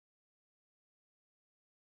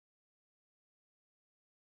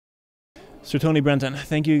Sir Tony Brenton,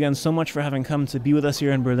 thank you again so much for having come to be with us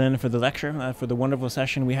here in Berlin for the lecture, for the wonderful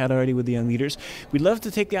session we had already with the young leaders. We'd love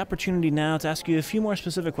to take the opportunity now to ask you a few more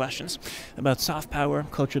specific questions about soft power,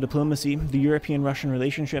 cultural diplomacy, the European-Russian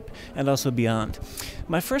relationship, and also beyond.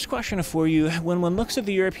 My first question for you, when one looks at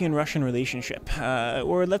the European-Russian relationship,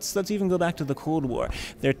 or let's even go back to the Cold War,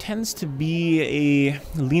 there tends to be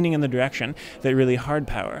a leaning in the direction that really hard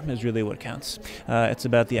power is really what counts. It's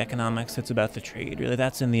about the economics, it's about the trade. Really,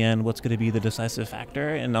 that's in the end what's going to be the decisive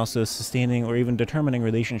factor in also sustaining or even determining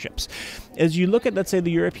relationships. As you look at, let's say, the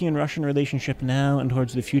European-Russian relationship now and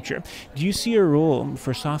towards the future, do you see a role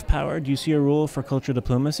for soft power? Do you see a role for cultural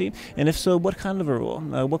diplomacy? And if so, what kind of a role?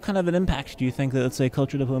 What kind of an impact do you think that, let's say,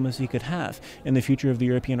 cultural diplomacy could have in the future of the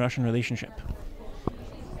European-Russian relationship?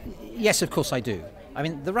 Yes, of course I do. I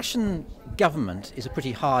mean, the Russian government is a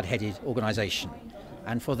pretty hard-headed organization.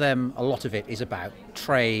 And for them, a lot of it is about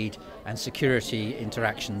trade and security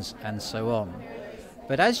interactions and so on.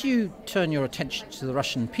 But as you turn your attention to the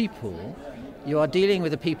Russian people, you are dealing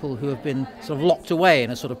with a people who have been sort of locked away in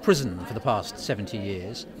a sort of prison for the past 70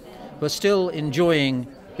 years, who are still enjoying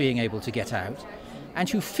being able to get out, and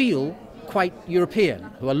who feel quite European,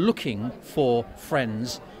 who are looking for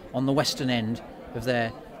friends on the western end of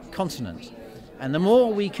their continent. And the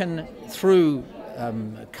more we can, through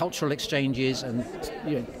cultural exchanges and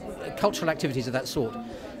cultural activities of that sort,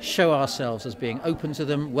 show ourselves as being open to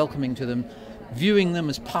them, welcoming to them, viewing them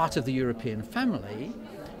as part of the European family,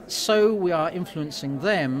 so we are influencing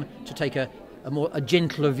them to take a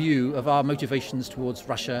gentler view of our motivations towards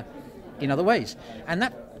Russia in other ways. And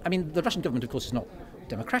that, I mean, the Russian government, of course, is not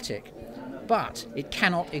democratic, but it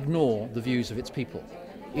cannot ignore the views of its people.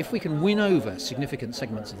 If we can win over significant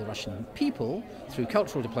segments of the Russian people through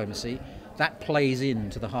cultural diplomacy, that plays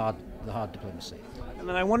into the hard diplomacy. And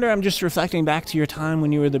then I wonder, I'm just reflecting back to your time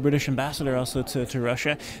when you were the British ambassador also to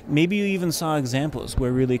Russia. Maybe you even saw examples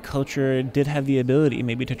where really culture did have the ability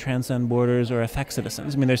maybe to transcend borders or affect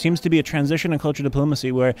citizens. I mean, there seems to be a transition in culture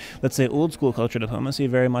diplomacy where, let's say, old school culture diplomacy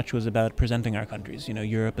very much was about presenting our countries. You know,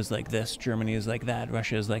 Europe is like this, Germany is like that,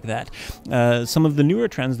 Russia is like that. Some of the newer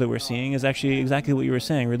trends that we're seeing is actually exactly what you were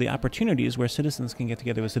saying, really opportunities where citizens can get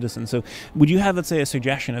together with citizens. So would you have, let's say, a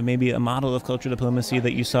suggestion of maybe a model of culture diplomacy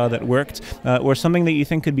that you saw that worked, or something that you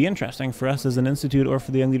think could be interesting for us as an institute or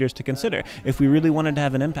for the young leaders to consider if we really wanted to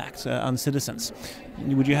have an impact on citizens?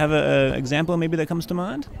 Would you have an example maybe that comes to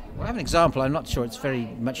mind? Well, I have an example. I'm not sure it's very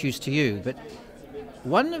much use to you, but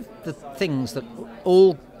one of the things that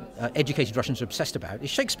all educated Russians are obsessed about is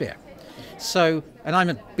Shakespeare. So, and I'm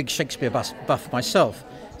a big Shakespeare buff myself.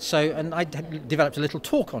 So, and I developed a little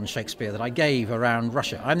talk on Shakespeare that I gave around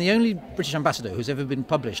Russia. I'm the only British ambassador who's ever been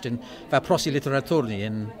published in Vaprosi Literaturny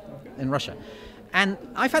in Russia. And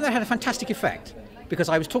I found that had a fantastic effect because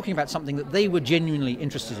I was talking about something that they were genuinely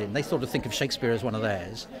interested in. They sort of think of Shakespeare as one of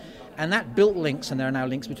theirs. And that built links, and there are now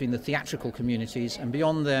links between the theatrical communities, and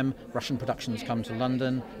beyond them, Russian productions come to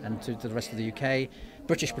London and to the rest of the UK.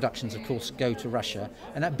 British productions, of course, go to Russia.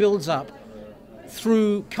 And that builds up,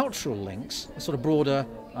 through cultural links, a sort of broader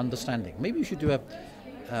understanding. Maybe we should do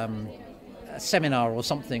a seminar or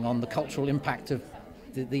something on the cultural impact of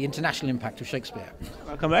the international impact of Shakespeare.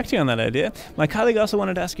 I'll come back to you on that idea. My colleague also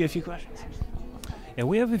wanted to ask you a few questions. Yeah,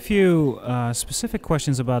 we have a few specific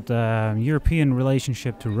questions about the European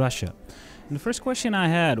relationship to Russia. And the first question I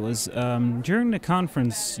had was, during the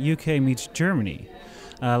conference UK meets Germany,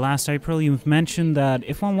 last April, you've mentioned that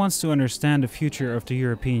if one wants to understand the future of the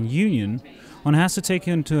European Union, one has to take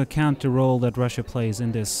into account the role that Russia plays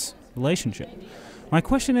in this relationship. My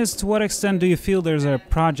question is, to what extent do you feel there's a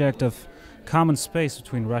project of common space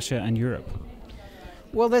between Russia and Europe?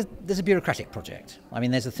 Well, there's a bureaucratic project. I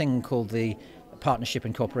mean, there's a thing called the Partnership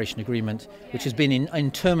and Cooperation Agreement, which has been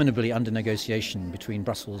interminably under negotiation between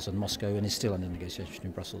Brussels and Moscow, and is still under negotiation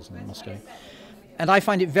between Brussels and Moscow. And I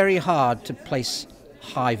find it very hard to place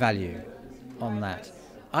high value on that.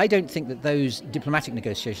 I don't think that those diplomatic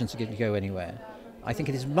negotiations are going to go anywhere. I think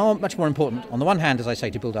it is much more important, on the one hand, as I say,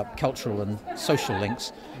 to build up cultural and social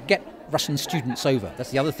links, get Russian students over.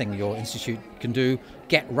 That's the other thing your institute can do,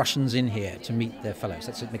 get Russians in here to meet their fellows.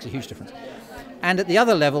 It makes a huge difference. And at the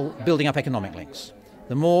other level, building up economic links.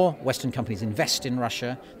 The more Western companies invest in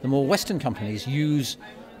Russia, the more Western companies use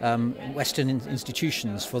Western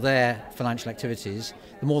institutions for their financial activities,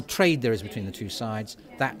 the more trade there is between the two sides.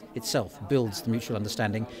 That itself builds the mutual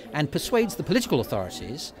understanding and persuades the political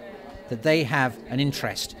authorities that they have an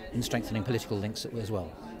interest in strengthening political links as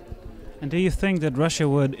well. And do you think that Russia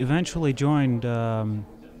would eventually join the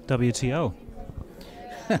WTO?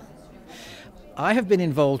 I have been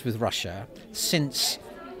involved with Russia since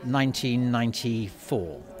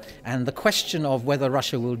 1994. And the question of whether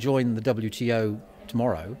Russia will join the WTO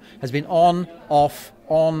tomorrow has been on, off,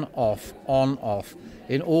 on, off, on, off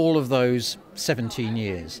in all of those 17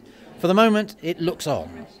 years. For the moment, it looks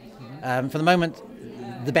on. For the moment,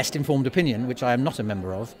 the best informed opinion, which I am not a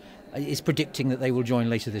member of, is predicting that they will join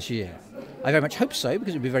later this year. I very much hope so,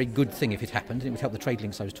 because it would be a very good thing if it happened, and it would help the trade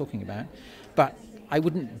links I was talking about. But I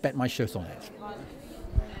wouldn't bet my shirt on it.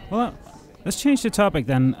 Well, let's change the topic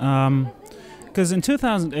then. Because in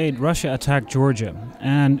 2008, Russia attacked Georgia,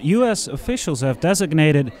 and U.S. officials have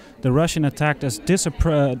designated the Russian attack as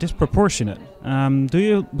disproportionate. Do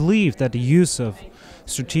you believe that the use of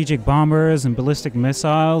strategic bombers and ballistic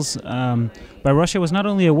missiles by Russia was not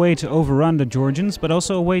only a way to overrun the Georgians, but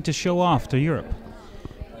also a way to show off to Europe?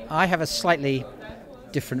 I have a slightly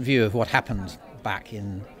different view of what happened back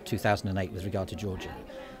in 2008 with regard to Georgia.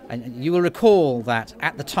 And you will recall that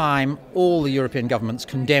at the time, all the European governments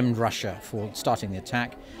condemned Russia for starting the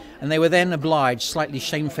attack, and they were then obliged, slightly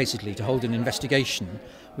shamefacedly, to hold an investigation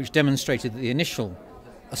which demonstrated that the initial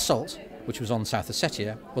assault, which was on South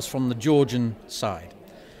Ossetia, was from the Georgian side.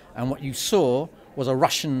 And what you saw was a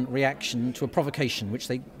Russian reaction to a provocation which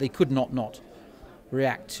they could not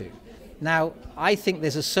react to. Now, I think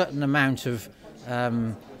there's a certain amount of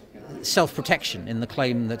self-protection in the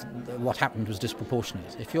claim that what happened was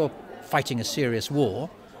disproportionate. If you're fighting a serious war,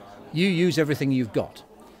 you use everything you've got,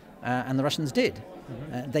 and the Russians did.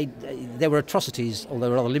 There were atrocities,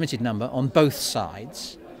 although a rather limited number, on both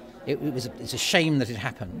sides. It's a shame that it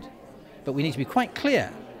happened, but we need to be quite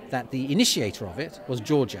clear that the initiator of it was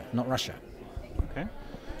Georgia, not Russia. Okay.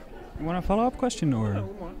 You want a follow-up question, or?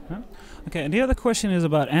 No? Okay, and the other question is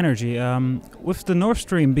about energy. With the Nord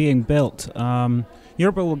Stream being built,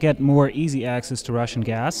 Europe will get more easy access to Russian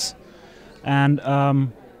gas. And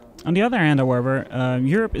on the other hand, however,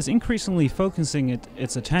 Europe is increasingly focusing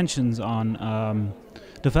its attentions on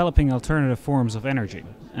developing alternative forms of energy.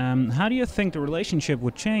 How do you think the relationship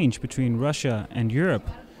would change between Russia and Europe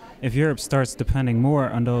if Europe starts depending more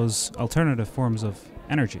on those alternative forms of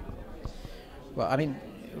energy? Well, I mean,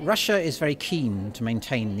 Russia is very keen to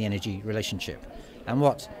maintain the energy relationship. And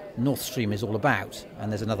what Nord Stream is all about,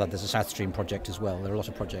 and there's a South Stream project as well, there are a lot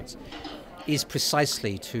of projects, is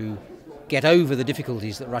precisely to get over the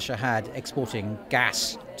difficulties that Russia had exporting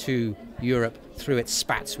gas to Europe through its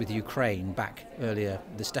spats with Ukraine back earlier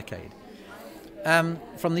this decade.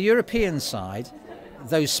 From the European side,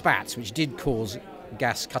 those spats, which did cause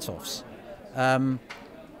gas cutoffs,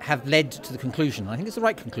 have led to the conclusion, I think it's the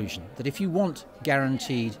right conclusion, that if you want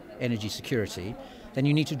guaranteed energy security, then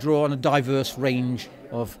you need to draw on a diverse range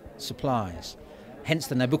of supplies. Hence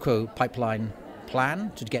the Nabucco pipeline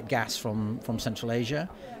plan to get gas from Central Asia,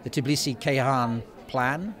 the Tbilisi-Ceyhan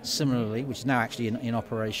plan, similarly, which is now actually in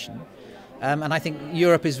operation. And I think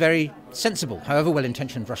Europe is very sensible, however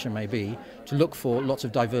well-intentioned Russia may be, to look for lots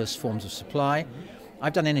of diverse forms of supply.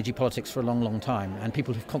 I've done energy politics for a long time, and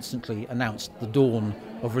people have constantly announced the dawn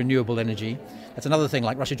of renewable energy. That's another thing,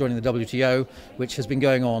 like Russia joining the WTO, which has been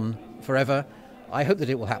going on forever. I hope that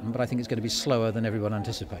it will happen, but I think it's going to be slower than everyone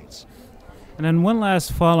anticipates. And then one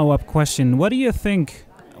last follow-up question. What do you think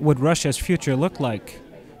would Russia's future look like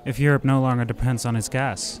if Europe no longer depends on its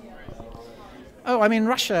gas? Oh, I mean,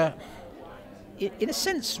 Russia, in a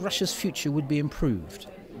sense, Russia's future would be improved.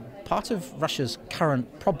 Part of Russia's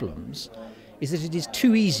current problems is that it is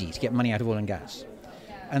too easy to get money out of oil and gas.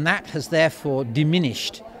 And that has therefore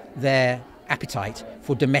diminished their appetite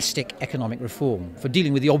for domestic economic reform, for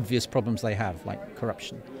dealing with the obvious problems they have, like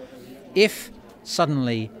corruption. If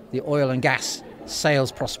suddenly the oil and gas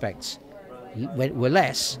sales prospects were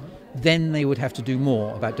less, then they would have to do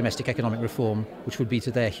more about domestic economic reform, which would be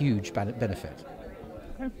to their huge benefit.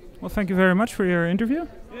 Okay. Well, thank you very much for your interview.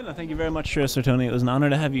 Yeah, no, thank you very much, Sir Tony. It was an honor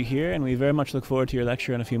to have you here, and we very much look forward to your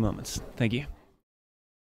lecture in a few moments. Thank you.